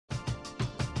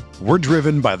We're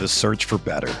driven by the search for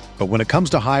better. But when it comes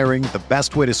to hiring, the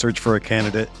best way to search for a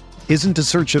candidate isn't to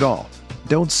search at all.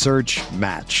 Don't search,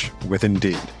 match with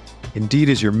Indeed. Indeed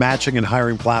is your matching and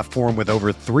hiring platform with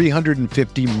over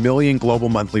 350 million global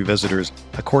monthly visitors,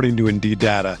 according to Indeed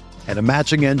data, and a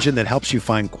matching engine that helps you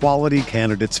find quality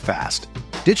candidates fast.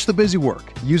 Ditch the busy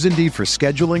work. Use Indeed for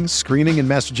scheduling, screening, and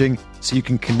messaging so you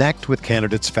can connect with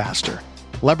candidates faster.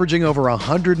 Leveraging over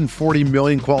 140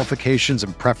 million qualifications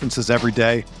and preferences every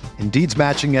day, Indeed's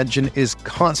matching engine is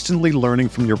constantly learning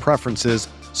from your preferences,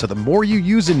 so the more you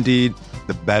use Indeed,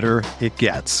 the better it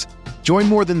gets. Join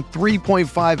more than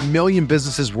 3.5 million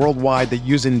businesses worldwide that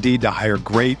use Indeed to hire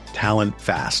great talent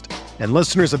fast. And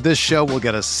listeners of this show will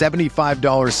get a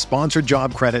 $75 sponsored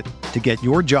job credit to get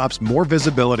your jobs more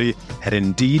visibility at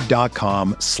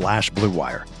Indeed.com/Blue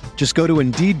Wire. Just go to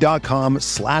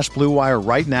Indeed.com/Blue Wire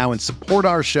right now and support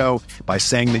our show by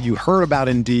saying that you heard about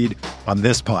Indeed on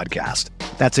this podcast.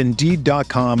 That's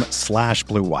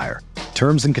Indeed.com/Blue Wire.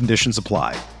 Terms and conditions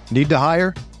apply. Need to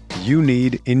hire? You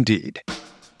need Indeed.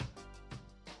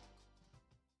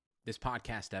 This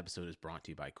podcast episode is brought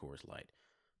to you by Coors Light.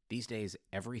 These days,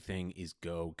 everything is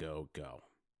go, go, go.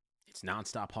 It's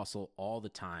nonstop hustle all the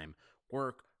time.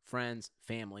 Work, friends,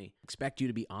 family, expect you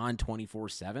to be on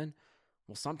 24/7.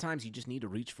 Well, sometimes you just need to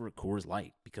reach for a Coors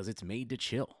Light because it's made to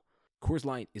chill. Coors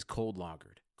Light is cold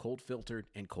lagered, cold filtered,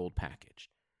 and cold packaged.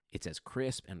 It's as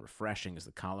crisp and refreshing as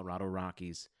the Colorado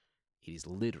Rockies. It is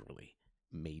literally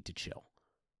made to chill.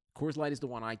 Coors Light is the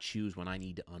one I choose when I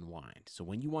need to unwind. So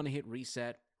when you want to hit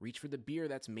reset, reach for the beer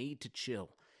that's made to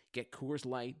chill. Get Coors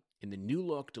Light in the new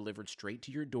look delivered straight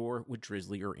to your door with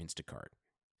Drizzly or Instacart.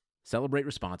 Celebrate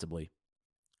responsibly.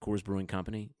 Coors Brewing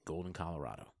Company, Golden,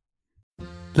 Colorado.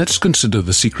 Let's consider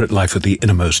the secret life of the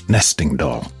innermost nesting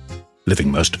doll. Living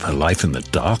most of her life in the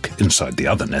dark, inside the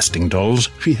other nesting dolls,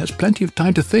 she has plenty of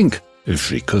time to think, if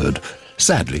she could.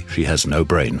 Sadly, she has no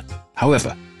brain.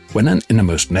 However, when an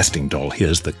innermost nesting doll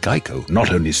hears that Geico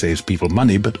not only saves people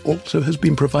money, but also has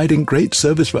been providing great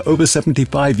service for over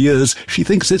 75 years, she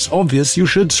thinks it's obvious you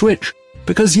should switch.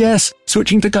 Because yes,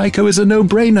 switching to Geico is a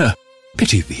no-brainer.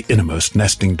 Pity the innermost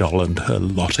nesting doll and her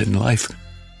lot in life.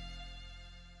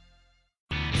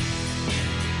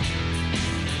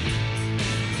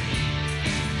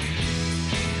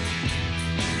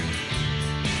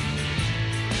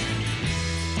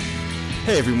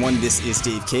 Hey everyone, this is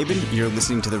Dave Cabin. You're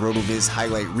listening to the RotoViz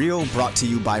Highlight Reel, brought to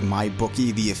you by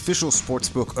MyBookie, the official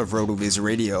sportsbook of RotoViz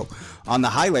Radio. On the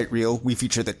Highlight Reel, we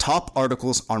feature the top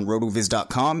articles on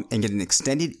RotoViz.com and get an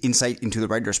extended insight into the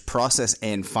writer's process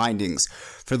and findings.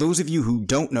 For those of you who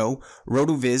don't know,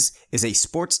 RotoViz is a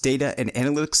sports data and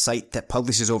analytics site that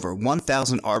publishes over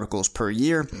 1,000 articles per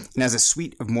year and has a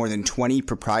suite of more than 20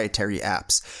 proprietary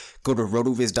apps. Go to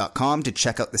RotoViz.com to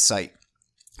check out the site.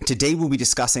 Today we'll be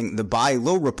discussing the Buy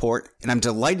Low report, and I'm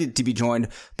delighted to be joined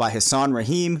by Hasan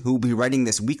Rahim, who will be writing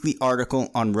this weekly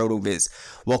article on RotoViz.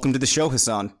 Welcome to the show,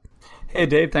 Hasan. Hey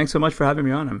Dave, thanks so much for having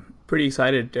me on. I'm pretty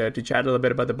excited to chat a little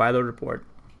bit about the Buy Low report.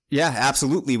 Yeah,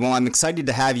 absolutely. Well, I'm excited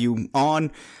to have you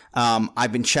on.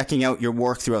 I've been checking out your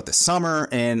work throughout the summer,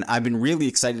 and I've been really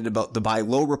excited about the Buy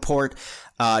Low report.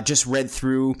 Just read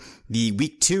through the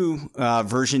week 2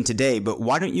 version today, but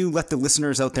why don't you let the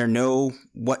listeners out there know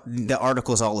what the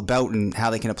article is all about and how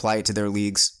they can apply it to their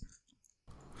leagues?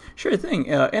 Sure thing.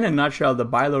 In a nutshell, the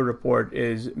Buy Low report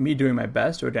is me doing my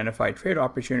best to identify trade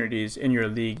opportunities in your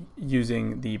league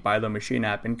using the Buy Low Machine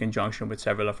app in conjunction with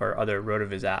several of our other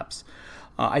RotoViz apps.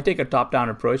 I take a top-down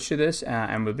approach to this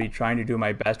and will be trying to do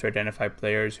my best to identify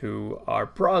players who are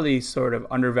probably sort of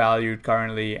undervalued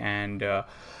currently, and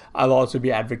I'll also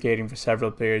be advocating for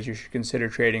several players you should consider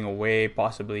trading away,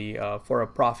 possibly for a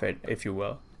profit, if you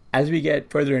will. As we get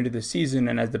further into the season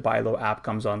and as the Buy Low app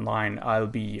comes online, I'll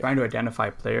be trying to identify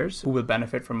players who will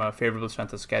benefit from a favorable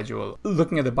strength of schedule.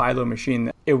 Looking at the Buy Low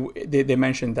machine, they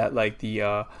mentioned that like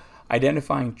the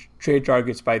identifying trade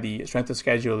targets by the strength of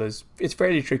schedule it's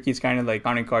fairly tricky. It's kind of like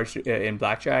counting cards in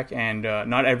blackjack, and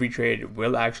not every trade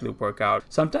will actually work out.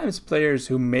 Sometimes players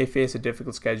who may face a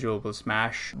difficult schedule will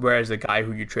smash, whereas the guy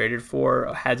who you traded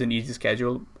for has an easy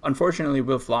schedule, unfortunately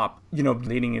will flop.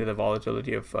 Leading into the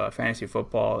volatility of fantasy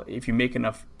football, if you make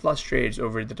enough plus trades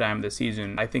over the time of the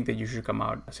season, I think that you should come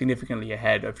out significantly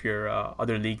ahead of your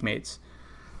other league mates.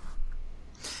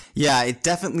 Yeah, it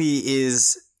definitely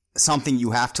is something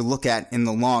you have to look at in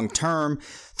the long term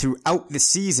throughout the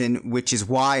season, which is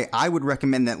why I would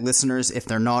recommend that listeners, if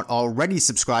they're not already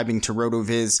subscribing to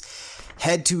RotoViz,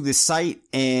 head to the site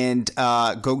and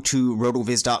go to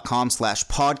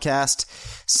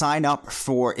rotoviz.com/podcast. Sign up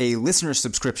for a listener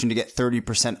subscription to get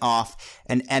 30% off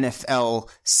an NFL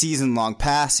season-long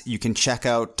pass. You can check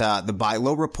out the Buy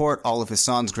Low report, all of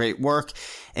Hasan's great work,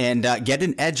 and get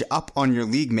an edge up on your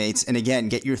league mates. And again,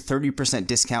 get your 30%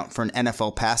 discount for an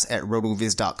NFL pass at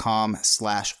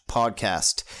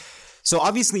rotoviz.com/podcast. So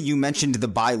obviously you mentioned the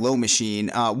Buy Low machine.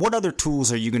 What other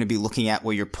tools are you going to be looking at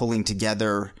while you're pulling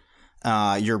together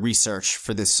your research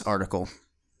for this article?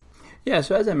 Yeah,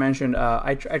 so as I mentioned,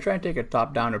 I try and take a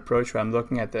top-down approach when I'm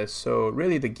looking at this. So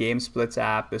really the Game Splits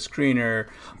app, the screener,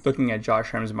 looking at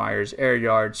Josh Hermsmeyer's air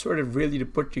yards, sort of really to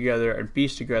put together and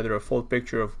piece together a full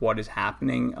picture of what is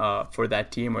happening for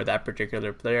that team or that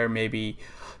particular player, maybe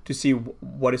to see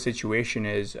what a situation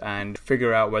is and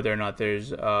figure out whether or not there's,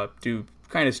 to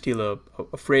kind of steal a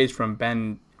phrase from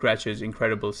Ben Gretsch's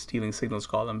incredible stealing signals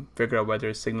column, figure out whether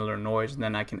it's signal or noise, and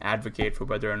then I can advocate for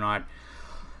whether or not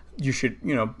you should,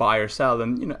 buy or sell.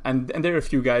 And, and there are a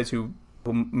few guys who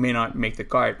may not make the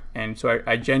cart. And so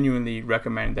I genuinely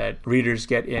recommend that readers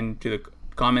get into the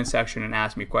comment section and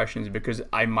ask me questions, because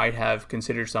I might have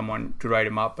considered someone to write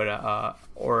him up, but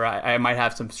or I might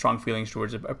have some strong feelings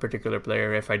towards a particular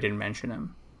player if I didn't mention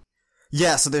him.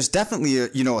 Yeah, so there's definitely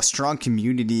a strong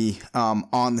community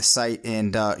on the site,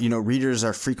 and readers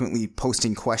are frequently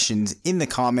posting questions in the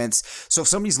comments. So if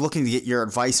somebody's looking to get your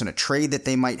advice on a trade that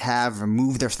they might have or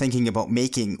move they're thinking about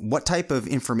making, what type of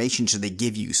information should they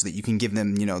give you so that you can give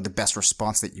them the best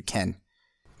response that you can?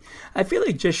 I feel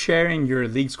like just sharing your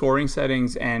league scoring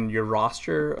settings and your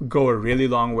roster go a really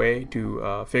long way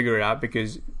to figure it out,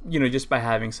 because, just by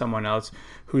having someone else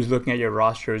who's looking at your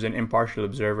roster as an impartial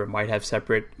observer might have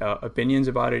separate opinions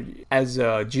about it. As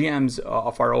GMs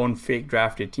of our own fake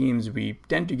drafted teams, we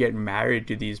tend to get married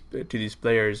to these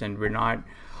players, and we're not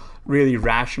really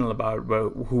rational about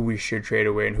who we should trade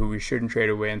away and who we shouldn't trade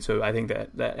away. And so I think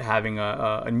that having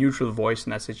a neutral voice in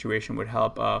that situation would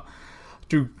help.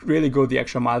 To really go the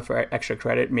extra mile for extra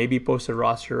credit, maybe post a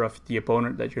roster of the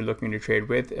opponent that you're looking to trade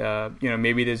with.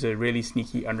 Maybe there's a really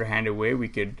sneaky, underhanded way we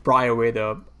could pry away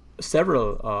the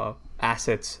several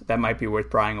assets that might be worth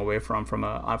prying away from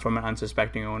an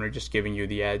unsuspecting owner, just giving you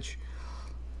the edge.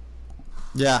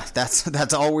 Yeah,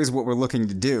 that's always what we're looking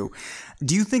to do.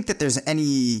 Do you think that there's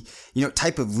any,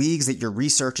 type of leagues that your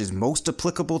research is most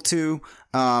applicable to?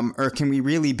 Or can we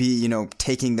really be,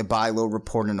 taking the Buy Low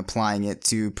report and applying it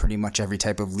to pretty much every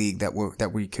type of league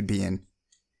that we could be in?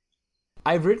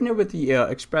 I've written it with the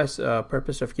express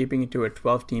purpose of keeping it to a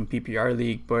 12-team PPR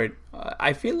league, but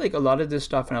I feel like a lot of this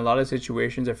stuff in a lot of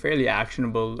situations are fairly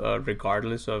actionable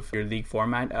regardless of your league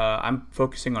format. I'm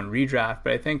focusing on redraft,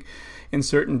 but I think in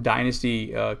certain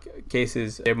dynasty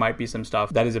cases, there might be some stuff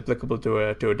that is applicable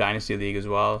to a dynasty league as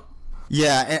well.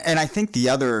 Yeah, and I think the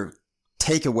other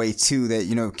takeaway too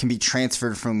that can be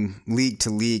transferred from league to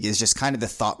league is just kind of the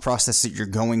thought process that you're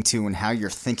going to and how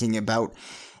you're thinking about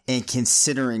and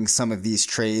considering some of these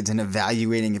trades and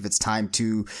evaluating if it's time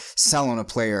to sell on a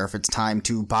player, if it's time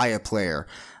to buy a player.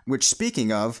 Which,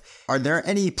 speaking of, are there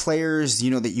any players,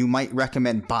 that you might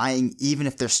recommend buying even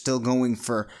if they're still going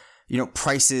for,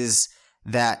 prices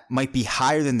that might be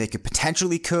higher than they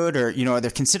potentially could? Or, are there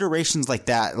considerations like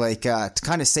that? Like, to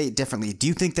kind of say it differently, do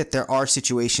you think that there are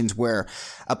situations where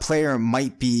a player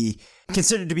might be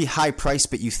considered to be high priced,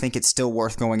 but you think it's still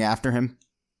worth going after him?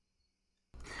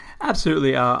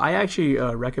 Absolutely. I actually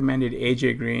recommended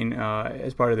AJ Green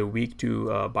as part of the Week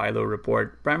 2 Buy Low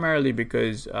report, primarily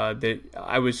because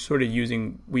I was sort of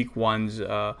using Week 1's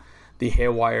the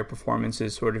haywire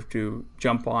performances sort of to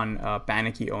jump on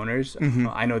panicky owners. Mm-hmm.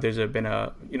 I know there's been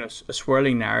a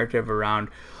swirling narrative around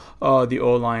the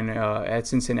O-line at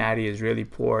Cincinnati is really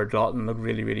poor. Dalton looked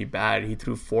really, really bad. He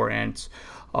threw 4 ints.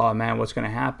 Oh man, what's going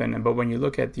to happen? But when you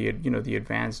look at the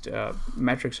advanced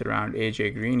metrics around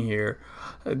AJ Green here,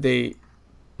 they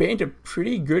paint a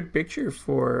pretty good picture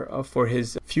for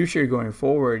his future going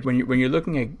forward. When you're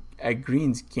looking at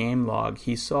Green's game log,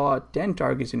 he saw 10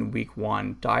 targets in Week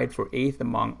 1, tied for 8th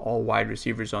among all wide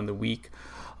receivers on the week.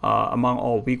 Among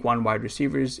all Week 1 wide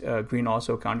receivers, Green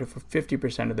also accounted for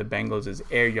 50% of the Bengals'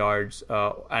 air yards.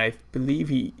 I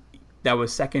believe that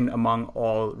was second among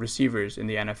all receivers in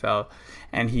the NFL,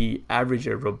 and he averaged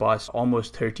a robust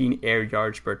almost 13 air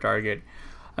yards per target.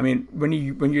 I mean, when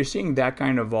you're seeing that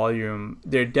kind of volume,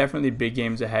 there are definitely big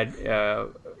games ahead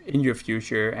in your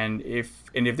future. And if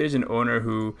there's an owner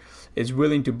who is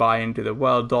willing to buy into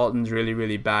Dalton's really,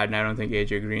 really bad, and I don't think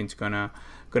AJ Green's gonna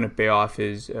pay off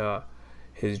his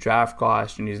draft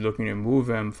cost, and he's looking to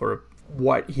move him for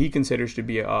what he considers to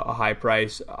be a high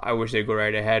price, I wish they go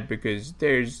right ahead, because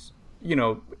there's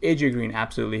AJ Green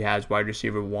absolutely has wide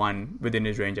receiver 1 within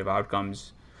his range of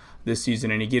outcomes this season,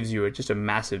 and he gives you just a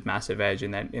massive edge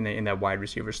in that wide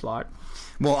receiver slot.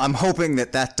 Well, I'm hoping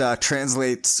that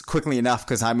translates quickly enough,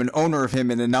 because I'm an owner of him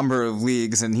in a number of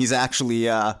leagues, and he's actually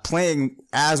playing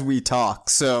as we talk.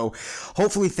 So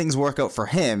hopefully things work out for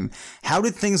him. How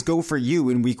did things go for you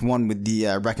in week 1 with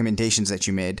the recommendations that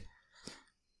you made?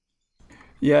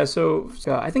 Yeah, so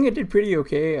I think I did pretty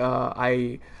okay.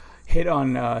 I hit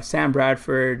on Sam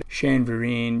Bradford, Shane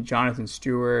Vereen, Jonathan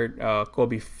Stewart,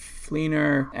 Colby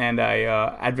Fleener, and I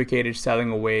advocated selling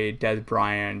away Des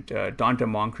Bryant, Donta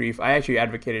Moncrief. I actually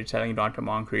advocated selling Donta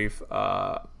Moncrief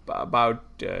about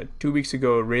 2 weeks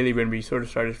ago, really, when we sort of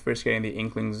started first getting the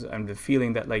inklings and the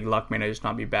feeling that Luck may just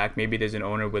not be back. Maybe there's an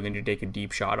owner willing to take a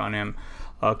deep shot on him,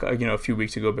 a few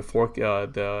weeks ago before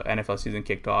the NFL season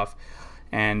kicked off.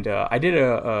 And I did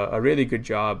a really good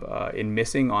job in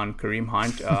missing on Kareem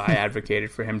Hunt. I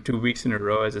advocated for him 2 weeks in a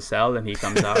row as a sell, and he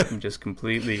comes out and just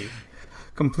completely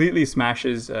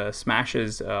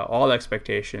smashes all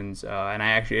expectations. And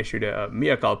I actually issued a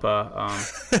mea culpa.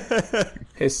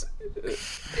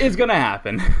 It's gonna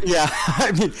happen. Yeah,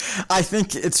 I mean, I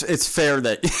think it's fair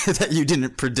that that you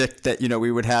didn't predict that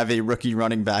we would have a rookie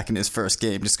running back in his first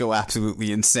game just go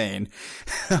absolutely insane,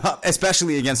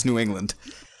 especially against New England.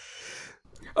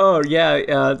 Oh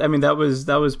yeah, I mean that was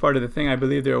part of the thing. I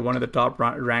believe they were one of the top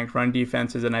ranked run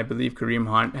defenses, and I believe Kareem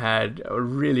Hunt had a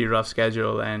really rough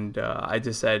schedule. And I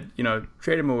just said,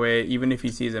 trade him away, even if he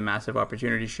sees a massive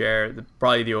opportunity share.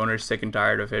 Probably the owner's sick and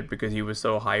tired of it because he was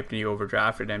so hyped and you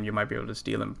overdrafted him. You might be able to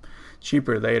steal him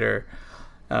cheaper later.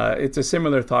 It's a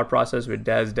similar thought process with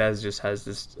Dez. Dez just has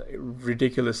this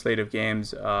ridiculous slate of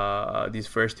games these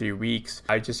first 3 weeks.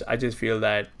 I just feel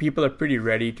that people are pretty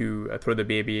ready to throw the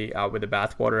baby out with the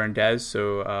bathwater on Dez.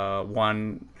 So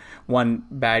one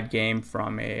bad game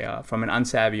from an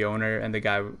unsavvy owner, and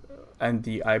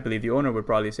I believe the owner would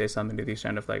probably say something to the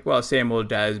extent of same old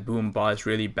Dez, boom, bust,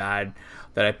 really bad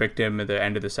that I picked him at the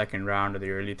end of the second round or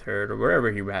the early third or wherever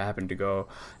he happened to go,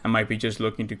 and might be just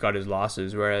looking to cut his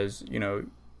losses. Whereas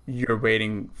you're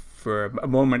waiting for a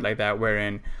moment like that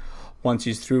wherein once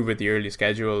he's through with the early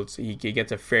schedules, he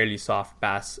gets a fairly soft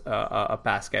pass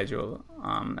schedule,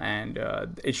 and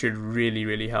it should really,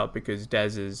 really help because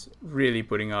Dez is really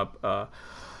putting up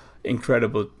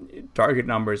incredible target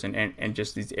numbers and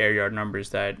just these air yard numbers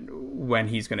that when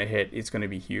he's going to hit, it's going to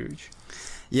be huge.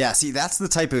 Yeah, see, that's the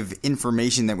type of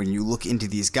information that when you look into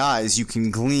these guys, you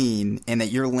can glean and that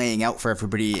you're laying out for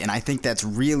everybody. And I think that's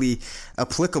really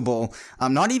applicable,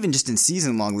 not even just in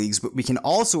season-long leagues, but we can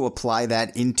also apply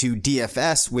that into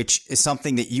DFS, which is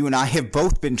something that you and I have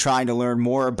both been trying to learn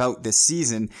more about this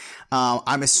season.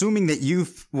 I'm assuming that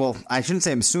I shouldn't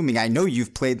say I'm assuming, I know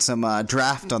you've played some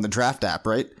draft on the draft app,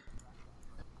 right?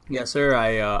 Yes, sir.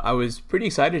 I was pretty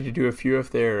excited to do a few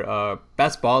of their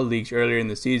best ball leagues earlier in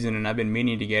the season, and I've been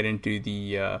meaning to get into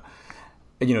the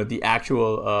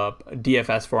actual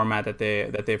DFS format that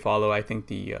they follow. I think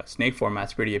the snake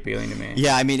format's pretty appealing to me.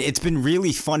 Yeah, I mean, it's been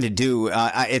really fun to do.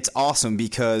 It's awesome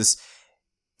because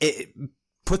it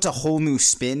puts a whole new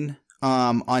spin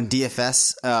on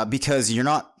DFS because you're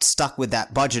not stuck with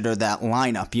that budget or that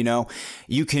lineup.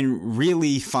 You can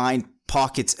really find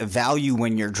pockets of value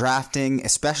when you're drafting,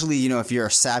 especially, if you're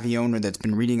a savvy owner that's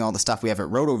been reading all the stuff we have at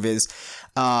RotoViz.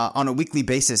 On a weekly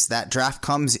basis, that draft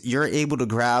comes, you're able to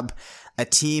grab a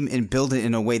team and build it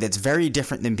in a way that's very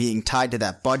different than being tied to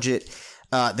that budget.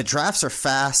 The drafts are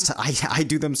fast. I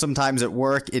do them sometimes at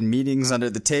work in meetings under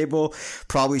the table.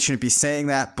 Probably shouldn't be saying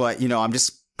that, but, I'm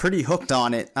just pretty hooked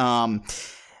on it.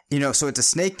 So it's a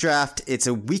snake draft. It's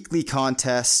a weekly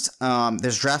contest.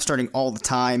 There's drafts starting all the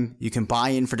time. You can buy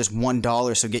in for just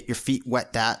 $1, so get your feet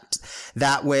wet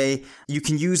that way. You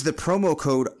can use the promo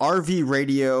code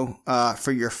RVRadio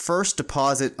for your first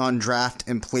deposit on draft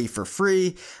and play for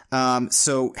free.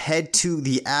 So head to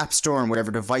the App Store on whatever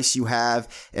device you have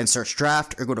and search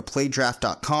draft, or go to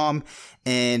playdraft.com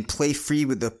and play free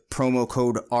with the promo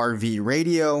code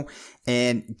RVRadio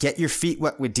and get your feet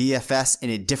wet with DFS in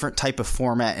a different type of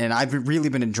format. And I've really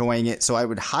been enjoying it, so I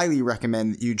would highly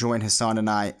recommend that you join Hasan and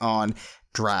I on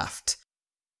Draft.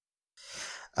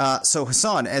 So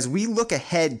Hasan, as we look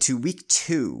ahead to week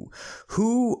 2,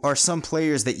 who are some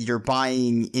players that you're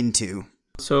buying into?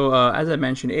 So as I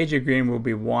mentioned, AJ Green will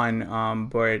be one,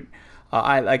 but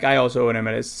I also own him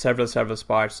at several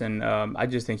spots, and I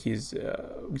just think he's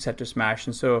set to smash.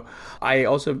 And so I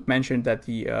also mentioned that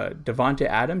the Devontae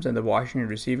Adams and the Washington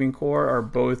receiving core are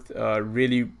both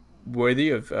really worthy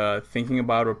of thinking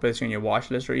about or placing on your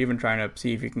watch list, or even trying to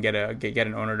see if you can get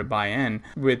an owner to buy in.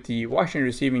 With the Washington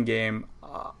receiving game,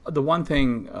 the one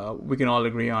thing we can all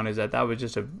agree on is that was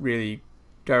just a really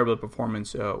terrible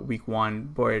performance week one.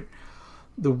 But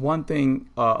the one thing,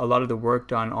 a lot of the work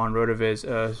done on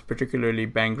RotoViz, particularly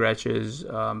Ben Gretsch's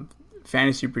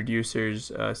fantasy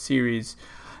producers series,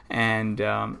 and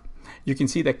you can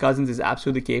see that Cousins is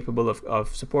absolutely capable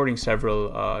of supporting several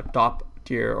top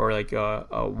tier or like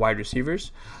wide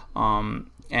receivers.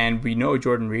 And we know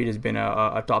Jordan Reed has been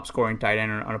a top scoring tight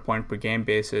end on a point per game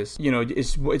basis. You know,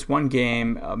 it's one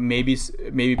game. Maybe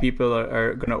people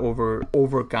are going to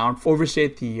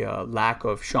overstate the lack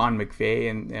of Sean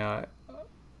McVay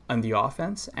on the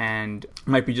offense, and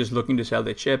might be just looking to sell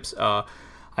the chips.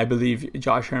 I believe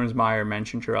Josh Hermsmeyer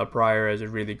mentioned Terrell Pryor as a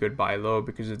really good buy low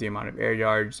because of the amount of air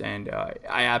yards, and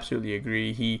I absolutely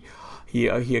agree. He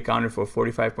accounted for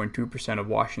 45.2% of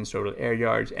Washington's total air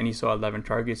yards, and he saw 11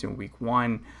 targets in week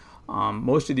one.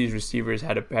 Most of these receivers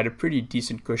had a pretty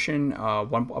decent cushion,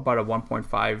 about a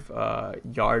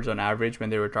 1.5 yards on average when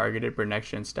they were targeted per next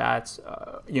gen stats.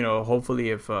 Hopefully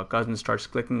if Cousins starts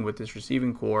clicking with this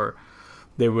receiving core,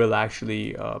 they will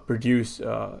actually produce,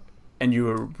 and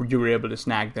you were able to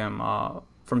snag them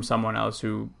from someone else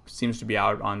who seems to be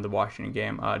out on the Washington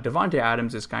game. Devontae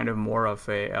Adams is kind of more of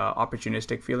a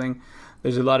opportunistic feeling.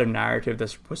 There's a lot of narrative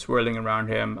that's swirling around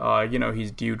him.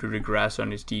 He's due to regress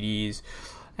on his TDs,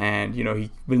 and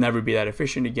he will never be that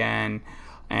efficient again.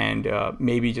 And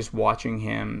maybe just watching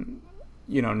him,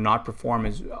 not perform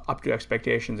as up to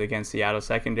expectations against Seattle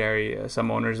secondary. Some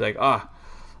owners like,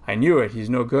 I knew it. He's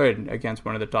no good against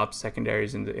one of the top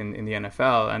secondaries in the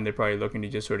NFL, and they're probably looking to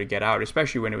just sort of get out,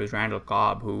 especially when it was Randall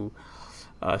Cobb who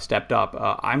stepped up.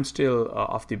 I'm still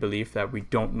of the belief that we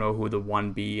don't know who the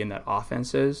 1B in that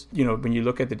offense is. When you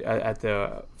look at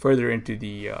the further into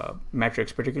the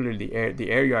metrics, particularly the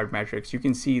air yard metrics, you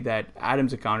can see that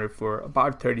Adams accounted for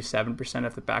about 37%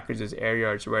 of the Packers' air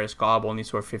yards, whereas Cobb only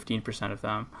saw 15% of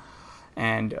them.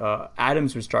 And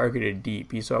Adams was targeted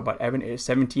deep. He saw about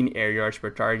 17 air yards per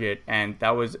target, and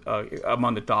that was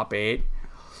among the top 8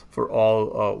 for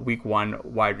all week one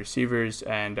wide receivers.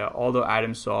 And although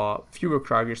Adams saw fewer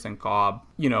targets than Cobb,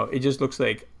 it just looks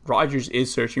like Rodgers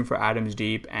is searching for Adams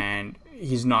deep, and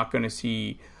he's not going to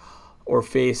see or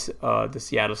face the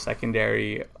Seattle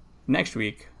secondary next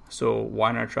week. So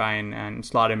why not try and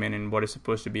slot him in what is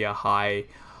supposed to be a high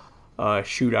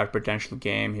shootout potential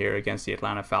game here against the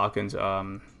Atlanta Falcons,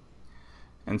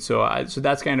 and so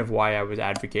that's kind of why I was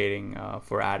advocating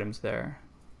for Adams there.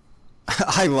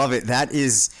 I love it. That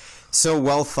is so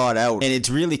well thought out, and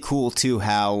it's really cool too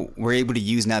how we're able to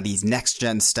use now these next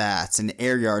gen stats and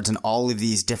air yards and all of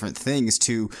these different things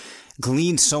to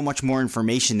glean so much more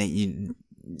information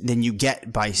than you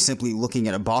get by simply looking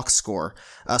at a box score.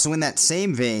 So in that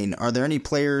same vein, are there any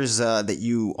players that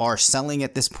you are selling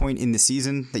at this point in the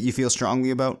season that you feel strongly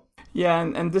about? Yeah,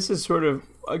 and this is sort of,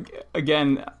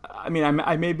 again, I mean,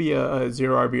 I may be a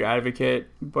zero RB advocate,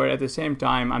 but at the same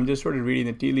time, I'm just sort of reading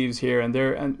the tea leaves here and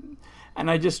there, and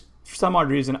I just, for some odd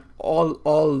reason,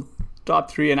 all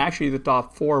top 3 and actually the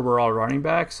top 4 were all running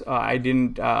backs. I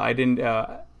didn't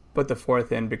put the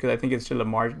 4th in because I think it's still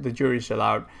the jury's still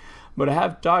out. But I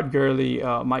have Todd Gurley,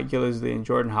 Mike Gillislee, and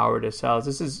Jordan Howard as sells.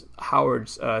 This is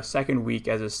Howard's second week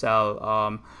as a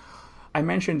sell. I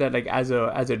mentioned that as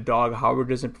a dog, Howard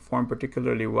doesn't perform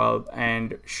particularly well.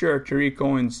 And sure, Tariq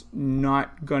Cohen's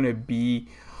not going to be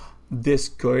this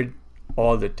good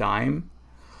all the time.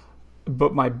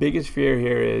 But my biggest fear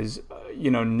here is,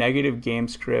 negative game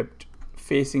script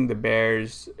facing the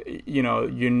Bears.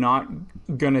 You're not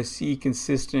going to see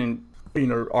consistent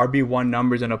RB1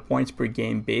 numbers on a points per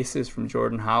game basis from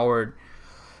Jordan Howard,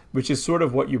 which is sort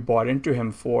of what you bought into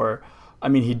him for. I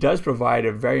mean, he does provide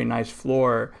a very nice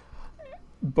floor,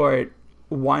 but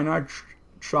why not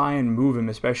try and move him,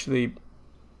 especially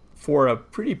for a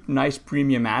pretty nice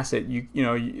premium asset?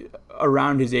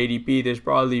 Around his ADP, there's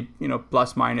probably,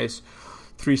 plus minus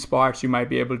 3 spots you might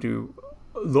be able to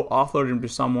offload him to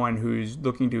someone who's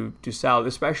looking to sell,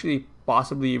 especially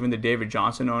possibly even the David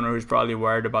Johnson owner who's probably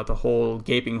worried about the whole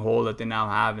gaping hole that they now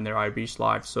have in their RB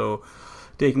slot. So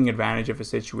taking advantage of a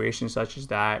situation such as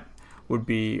that would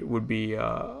be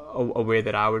a way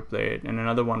that I would play it. And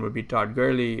another one would be Todd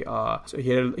Gurley. So he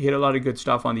had a lot of good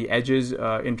stuff on the edges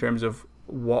in terms of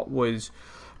what was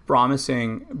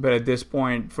promising, but at this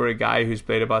point, for a guy who's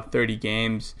played about 30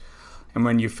 games, and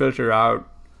when you filter out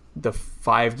the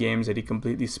 5 games that he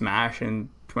completely smashed in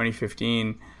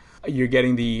 2015, you're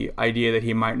getting the idea that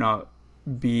he might not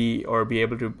be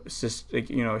able to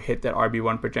hit that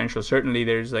RB1 potential. Certainly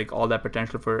there's all that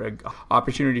potential for an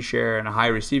opportunity share and a high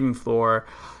receiving floor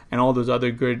and all those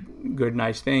other good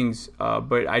nice things,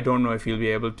 but I don't know if he'll be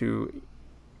able to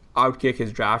outkick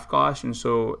his draft cost. And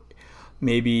so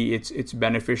maybe it's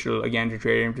beneficial again to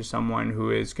trade him to someone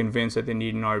who is convinced that they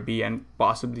need an RB and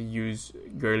possibly use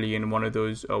Gurley in one of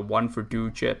those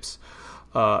 1-for-2 chips,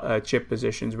 chip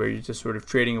positions where you're just sort of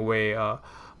trading away a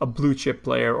blue chip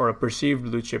player or a perceived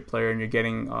blue chip player, and you're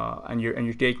getting and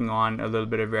you're taking on a little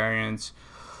bit of variance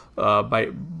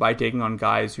by taking on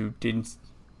guys who didn't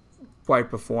quite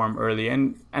perform early.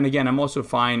 And again, I'm also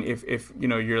fine if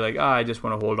you're like, I just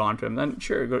want to hold on to him, then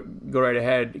sure, go right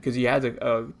ahead, because he has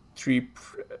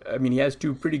he has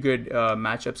 2 pretty good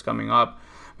matchups coming up.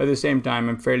 But at the same time,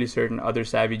 I'm fairly certain other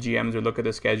savvy GMs will look at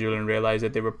the schedule and realize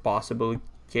that they were possible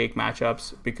cake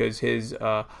matchups, because his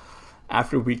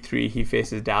after week 3 he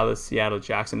faces Dallas, Seattle,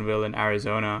 Jacksonville, and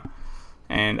Arizona,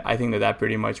 and I think that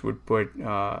pretty much would put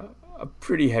a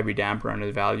pretty heavy damper on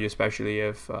his value, especially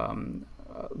if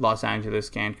Los Angeles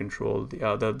can't control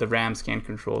the Rams can't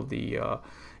control the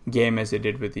game as they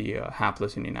did with the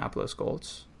hapless Indianapolis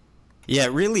Colts. Yeah,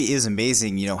 it really is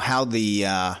amazing, how the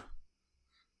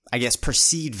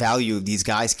perceived value of these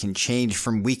guys can change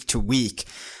from week to week.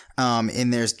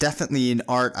 And there's definitely an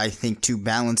art, I think, to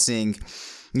balancing,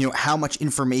 how much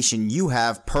information you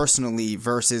have personally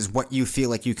versus what you feel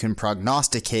like you can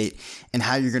prognosticate and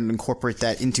how you're going to incorporate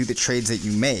that into the trades that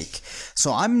you make.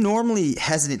 So I'm normally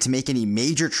hesitant to make any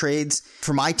major trades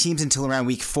for my teams until around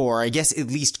week 4. I guess at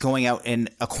least going out and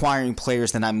acquiring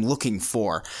players that I'm looking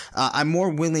for. I'm more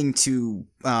willing to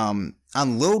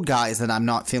unload guys that I'm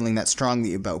not feeling that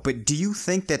strongly about. But do you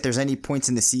think that there's any points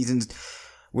in the seasons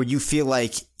where you feel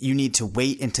like you need to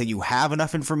wait until you have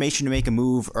enough information to make a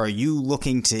move, or are you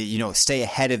looking to, stay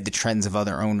ahead of the trends of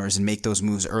other owners and make those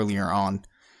moves earlier on?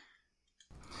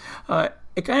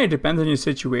 It kind of depends on your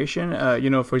situation.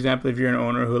 For example, if you're an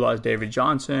owner who lost David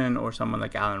Johnson or someone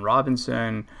like Allen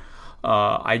Robinson,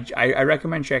 I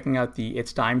recommend checking out the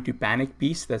It's Time to Panic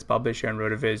piece that's published here on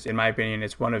RotoViz. In my opinion,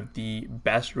 it's one of the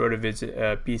best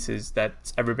RotoViz pieces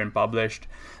that's ever been published.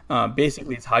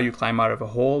 Basically, it's how you climb out of a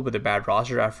hole with a bad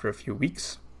roster after a few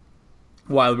weeks.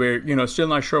 While we're still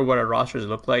not sure what our rosters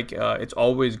look like, it's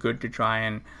always good to try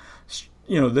and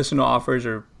listen to offers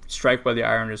or strike while the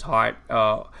iron is hot,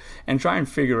 and try and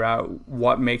figure out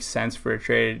what makes sense for a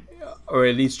trade, or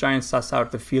at least try and suss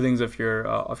out the feelings of your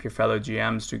fellow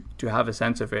GMs to have a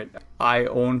sense of it. I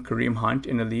own Kareem Hunt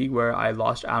in a league where I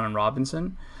lost Allen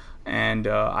Robinson, and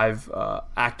I've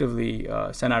actively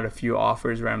sent out a few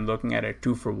offers where I'm looking at a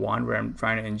 2-for-1, where I'm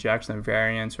trying to inject some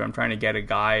variance, where I'm trying to get a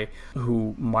guy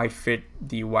who might fit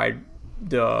the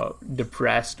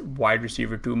depressed wide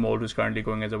receiver 2 mold, who's currently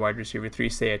going as a wide receiver 3,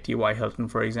 say at T.Y. Hilton,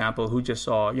 for example, who just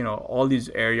saw all these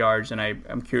air yards, and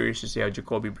I'm curious to see how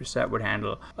Jacoby Brissett would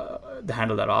handle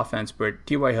that offense. But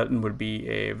T.Y. Hilton would be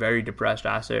a very depressed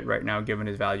asset right now given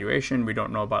his valuation. We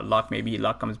don't know about Luck. Maybe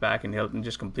Luck comes back and Hilton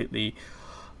just completely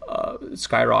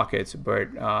skyrockets, but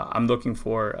I'm looking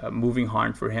for a moving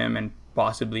horn for him, and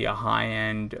possibly a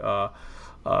high-end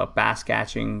pass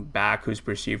catching back who's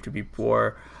perceived to be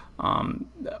poor.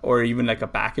 Or even like a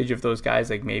package of those guys,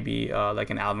 like maybe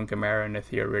like an Alvin Kamara and a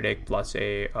Theo Riddick plus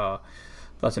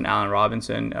an Allen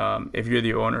Robinson. If you're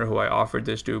the owner who I offered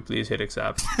this to, please hit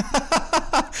accept.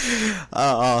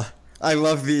 I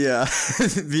love the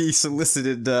the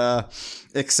solicited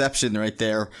exception right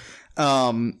there.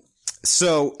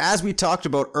 So as we talked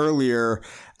about earlier,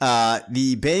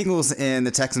 the Bengals and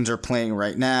the Texans are playing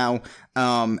right now.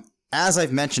 As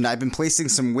I've mentioned, I've been placing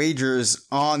some wagers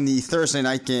on the Thursday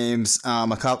night games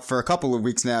for a couple of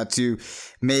weeks now to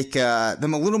make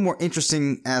them a little more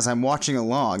interesting as I'm watching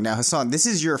along. Now, Hasan, this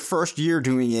is your first year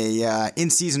doing a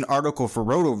in-season article for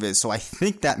RotoViz, so I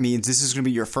think that means this is going to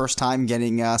be your first time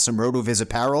getting some RotoViz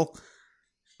apparel.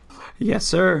 Yes,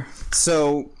 sir.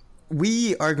 So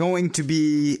we are going to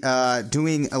be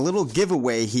doing a little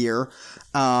giveaway here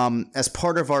as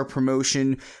part of our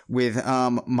promotion with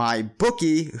my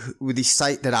bookie, with the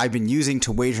site that I've been using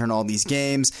to wager on all these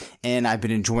games, and I've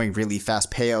been enjoying really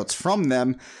fast payouts from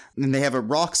them. And they have a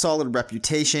rock solid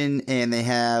reputation, and they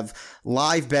have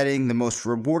live betting, the most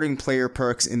rewarding player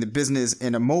perks in the business,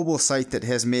 and a mobile site that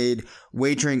has made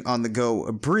wagering on the go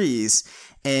a breeze.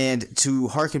 And to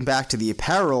harken back to the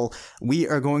apparel, we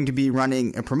are going to be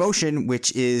running a promotion,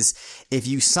 which is if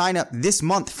you sign up this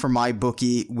month for my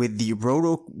bookie with the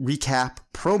Roto Recap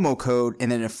promo code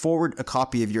and then forward a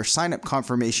copy of your sign-up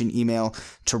confirmation email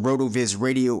to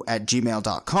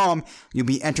rotovizradio@gmail.com, you'll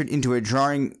be entered into a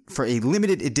drawing for a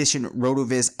limited edition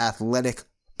RotoViz Athletic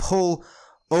Pull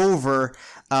Over.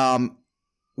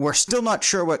 We're still not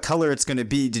sure what color it's going to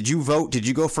be. Did you vote? Did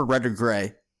you go for red or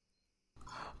gray?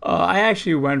 I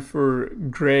actually went for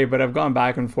gray, but I've gone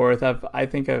back and forth. I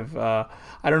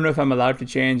don't know if I'm allowed to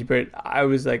change, but I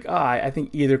was like, I think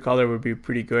either color would be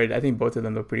pretty good. I think both of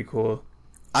them look pretty cool.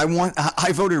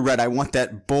 I voted red. I want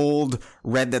that bold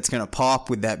red that's going to pop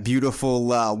with that beautiful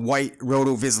white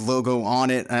RotoViz logo on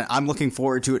it. I'm looking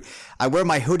forward to it. I wear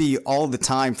my hoodie all the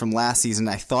time from last season.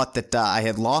 I thought that I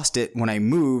had lost it when I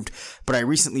moved, but I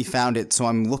recently found it. So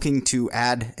I'm looking to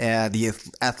add the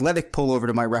athletic pullover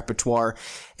to my repertoire,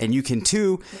 and you can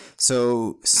too.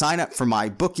 So sign up for my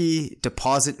bookie,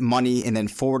 deposit money, and then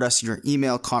forward us your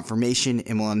email confirmation,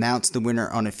 and we'll announce the winner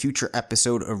on a future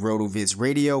episode of RotoViz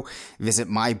Radio. Visit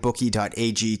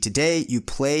mybookie.ag today. You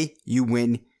play, you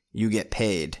win, you get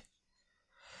paid.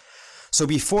 So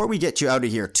before we get you out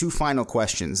of here, 2 final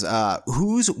questions.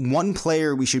 Who's one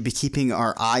player we should be keeping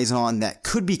our eyes on that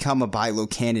could become a buy low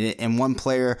candidate, and one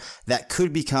player that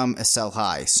could become a sell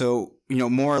high? So,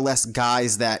 more or less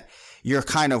guys that you're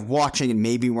kind of watching and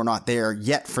maybe we're not there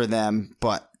yet for them,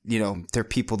 but, they're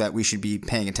people that we should be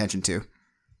paying attention to.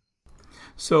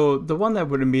 So the one that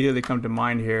would immediately come to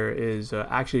mind here is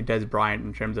actually Des Bryant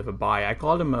in terms of a buy. I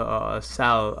called him a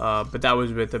sell, but that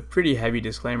was with a pretty heavy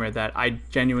disclaimer that I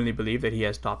genuinely believe that he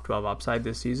has top 12 upside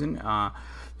this season.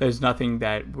 There's nothing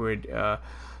that would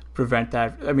prevent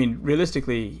that. I mean,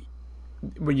 realistically,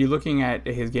 when you're looking at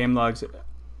his game logs,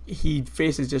 he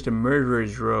faces just a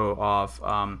murderer's row of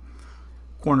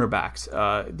cornerbacks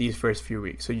these first few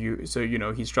weeks. So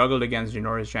he struggled against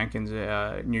Janoris Jenkins,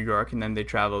 New York, and then they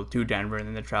traveled to Denver, and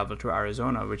then they traveled to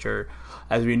Arizona, which are,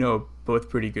 as we know, both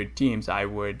pretty good teams. I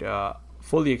would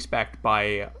fully expect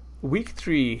by week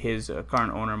 3 his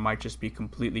current owner might just be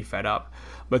completely fed up.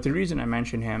 But the reason I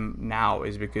mention him now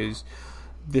is because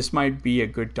this might be a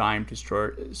good time to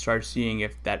start seeing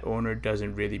if that owner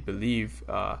doesn't really believe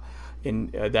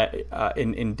in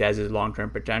Dez's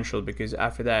long-term potential, because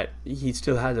after that he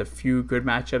still has a few good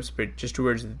matchups, but just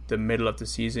towards the middle of the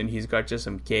season he's got just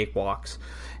some cakewalks.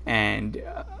 And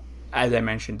as I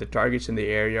mentioned, the targets and the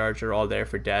air yards are all there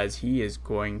for Dez. He is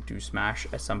going to smash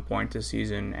at some point this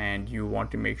season, and you want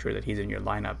to make sure that he's in your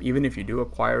lineup. Even if you do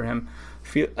acquire him,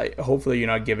 hopefully you're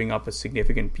not giving up a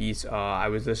significant piece. I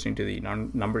was listening to the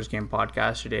Numbers Game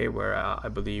podcast today where I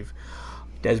believe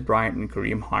Des Bryant and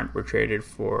Kareem Hunt were traded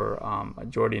for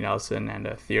Jordy Nelson and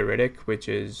a Theo Riddick, which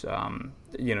is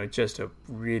just a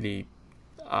really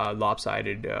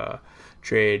lopsided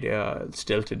trade,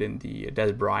 stilted in the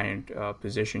Des Bryant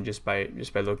position just by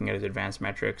looking at his advanced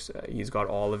metrics. He's got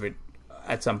all of it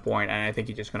at some point, and I think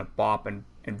he's just going to pop and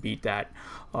beat that.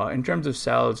 In terms of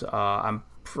sells, I'm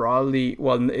probably,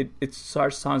 it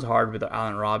sounds hard with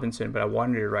Allen Robinson, but I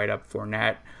wanted to write up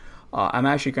Fournette. I'm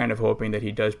actually kind of hoping that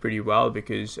he does pretty well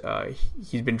because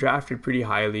he's been drafted pretty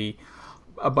highly.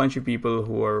 A bunch of people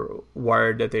who are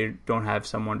worried that they don't have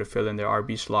someone to fill in their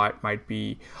RB slot might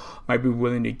be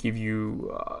willing to give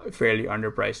you fairly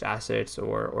underpriced assets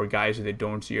or guys who they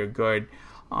don't see are good.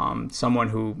 Someone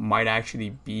who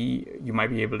you might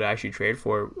be able to actually trade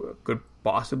for could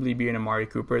possibly be an Amari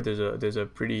Cooper. There's a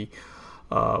pretty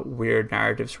weird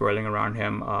narrative swirling around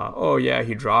him.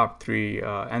 He dropped 3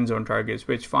 end zone targets,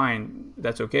 which fine,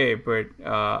 that's okay. But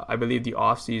I believe the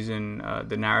offseason,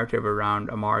 the narrative around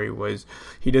Amari was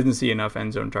he doesn't see enough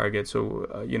end zone targets. So,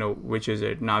 which is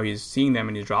it? Now he's seeing them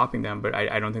and he's dropping them, but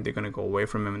I don't think they're going to go away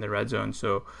from him in the red zone.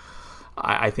 So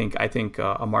I think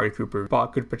Amari Cooper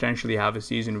could potentially have a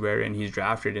season wherein he's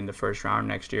drafted in the first round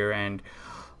next year, and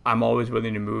I'm always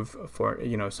willing to move for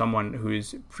someone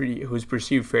who's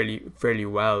perceived fairly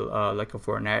well, like a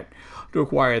Fournette, to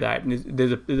acquire that. And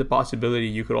there's a possibility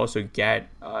you could also get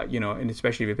and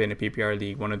especially within a PPR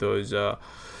league, one of those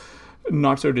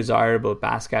not so desirable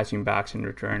pass catching backs in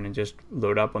return, and just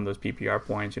load up on those PPR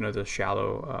points. Those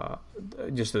shallow,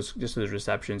 just those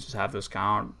receptions, just have those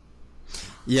count.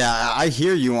 Yeah, I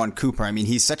hear you on Cooper. I mean,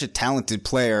 he's such a talented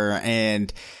player,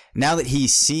 and now that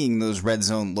he's seeing those red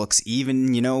zone looks,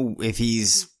 even, if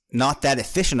he's not that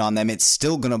efficient on them, it's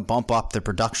still going to bump up the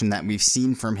production that we've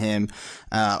seen from him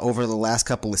over the last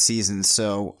couple of seasons.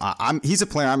 So he's a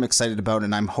player I'm excited about,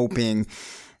 and I'm hoping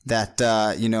that,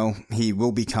 he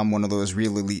will become one of those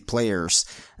real elite players.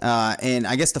 And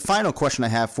I guess the final question I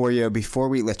have for you before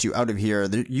we let you out of here,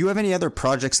 do you have any other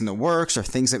projects in the works or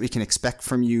things that we can expect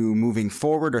from you moving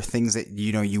forward, or things that,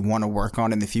 you want to work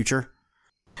on in the future?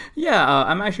 Yeah,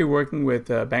 I'm actually working with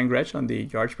Ben Gretsch on the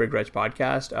Yards Per Gretsch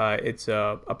podcast. It's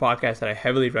a podcast that I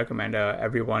heavily recommend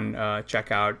everyone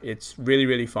check out. It's really,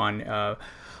 really fun.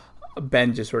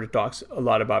 Ben just sort of talks a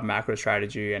lot about macro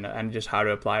strategy and just how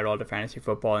to apply it all to fantasy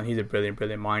football, and he's a brilliant,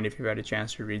 brilliant mind if you've had a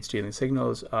chance to read Stealing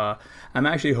Signals. I'm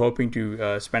actually hoping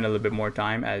to spend a little bit more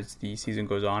time as the season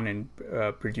goes on and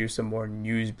produce some more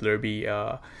news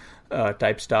blurby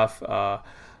type stuff.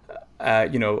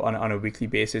 On a weekly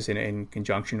basis in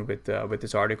conjunction with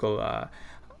this article,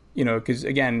 because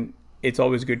again, it's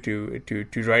always good to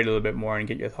write a little bit more and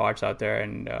get your thoughts out there,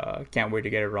 and can't wait to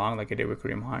get it wrong like I did with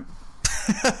Kareem Hunt.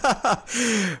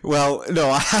 Well, no,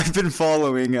 I've been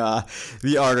following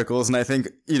the articles, and I think,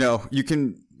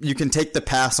 you can take the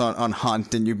pass on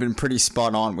Hunt, and you've been pretty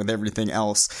spot on with everything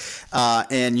else.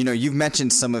 And, you've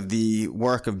mentioned some of the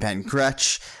work of Ben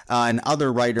Gretsch and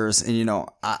other writers, and,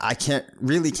 I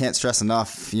can't stress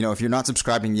enough, if you're not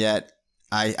subscribing yet,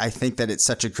 I think that it's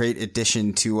such a great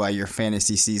addition to your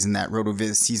fantasy season, that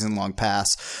RotoViz season-long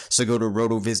pass. So go to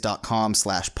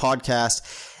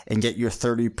rotoviz.com/podcast and get your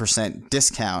 30%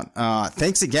 discount.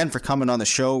 Thanks again for coming on the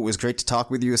show. It was great to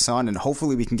talk with you, Hasan, and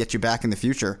hopefully we can get you back in the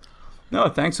future. No,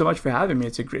 thanks so much for having me.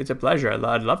 It's a pleasure.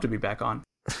 I'd love to be back on.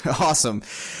 Awesome.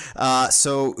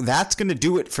 So that's going to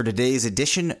do it for today's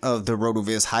edition of the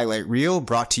RotoViz Highlight Reel,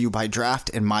 brought to you by Draft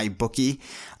and MyBookie.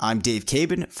 I'm Dave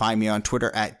Cabin. Find me on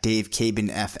Twitter at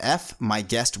DaveCabinFF. My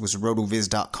guest was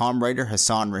RotoViz.com writer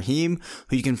Hasan Rahim,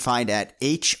 who you can find at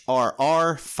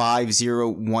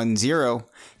HRR5010.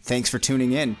 Thanks for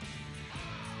tuning in.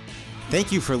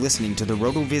 Thank you for listening to the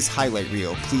RotoViz Highlight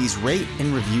Reel. Please rate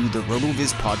and review the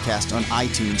RotoViz podcast on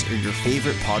iTunes or your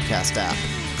favorite podcast app.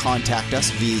 Contact us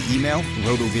via email,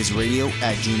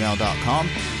 rotovizradio@gmail.com,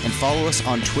 and follow us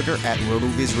on Twitter at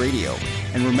RotoVizRadio.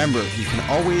 And remember, you can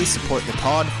always support the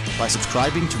pod by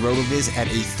subscribing to RotoViz at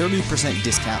a 30%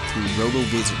 discount through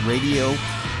RotoViz Radio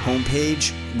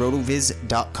homepage,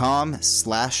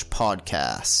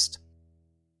 rotoviz.com/podcast.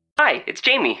 Hi, it's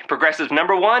Jamie, Progressive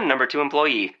 #1, #2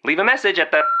 employee. Leave a message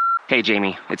at the... Hey,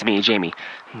 Jamie, it's me, Jamie.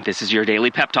 This is your daily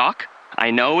pep talk.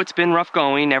 I know it's been rough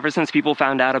going ever since people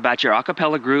found out about your a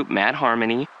cappella group, Mad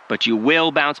Harmony, but you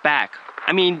will bounce back.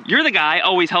 I mean, you're the guy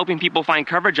always helping people find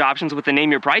coverage options with the Name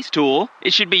Your Price tool.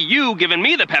 It should be you giving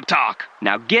me the pep talk.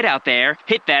 Now get out there,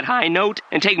 hit that high note,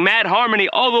 and take Mad Harmony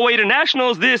all the way to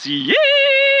nationals this year!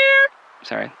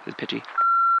 Sorry, it's pitchy.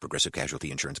 Progressive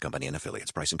Casualty Insurance Company and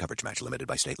Affiliates. Price and coverage match limited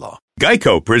by state law.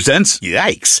 Geico presents,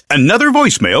 yikes, another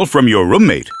voicemail from your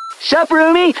roommate. Sup,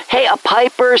 roomie? Hey, a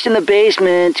pipe burst in the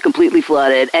basement. It's completely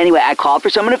flooded. Anyway, I called for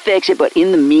someone to fix it, but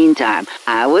in the meantime,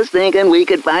 I was thinking we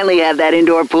could finally have that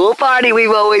indoor pool party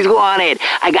we've always wanted.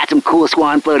 I got some cool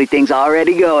swan floaty things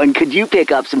already going. Could you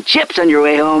pick up some chips on your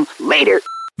way home? Later.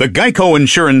 The Geico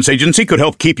Insurance Agency could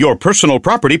help keep your personal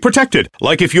property protected,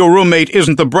 like if your roommate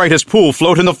isn't the brightest pool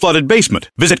float in the flooded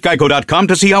basement. Visit geico.com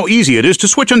to see how easy it is to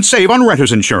switch and save on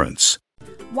renter's insurance.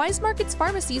 Wise Markets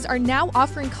pharmacies are now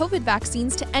offering COVID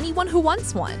vaccines to anyone who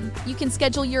wants one. You can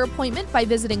schedule your appointment by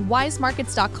visiting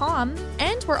wisemarkets.com,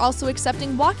 and we're also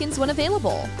accepting walk-ins when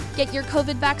available. Get your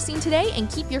COVID vaccine today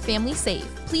and keep your family safe.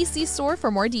 Please see store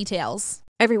for more details.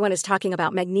 Everyone is talking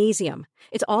about magnesium.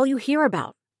 It's all you hear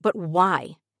about. But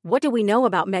why? What do we know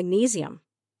about magnesium?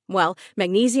 Well,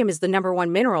 magnesium is the #1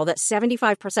 mineral that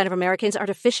 75% of Americans are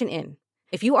deficient in.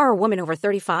 If you are a woman over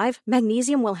 35,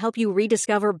 magnesium will help you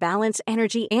rediscover balance,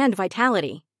 energy, and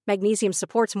vitality. Magnesium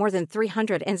supports more than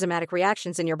 300 enzymatic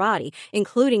reactions in your body,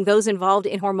 including those involved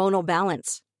in hormonal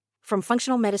balance. From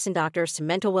functional medicine doctors to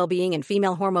mental well-being and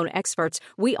female hormone experts,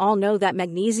 we all know that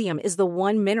magnesium is the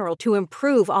one mineral to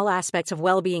improve all aspects of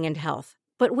well-being and health.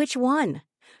 But which one?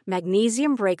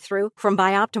 Magnesium Breakthrough from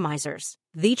Bioptimizers,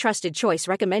 the trusted choice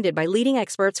recommended by leading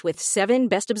experts with 7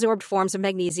 best-absorbed forms of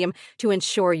magnesium to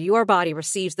ensure your body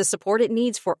receives the support it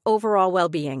needs for overall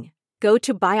well-being. Go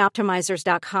to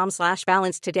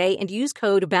bioptimizers.com/balance today and use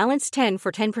code BALANCE10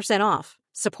 for 10% off.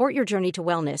 Support your journey to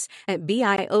wellness at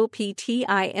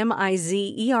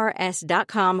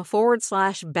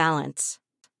bioptimizers.com/balance.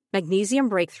 Magnesium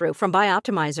Breakthrough from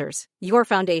Bioptimizers, your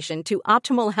foundation to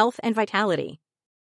optimal health and vitality.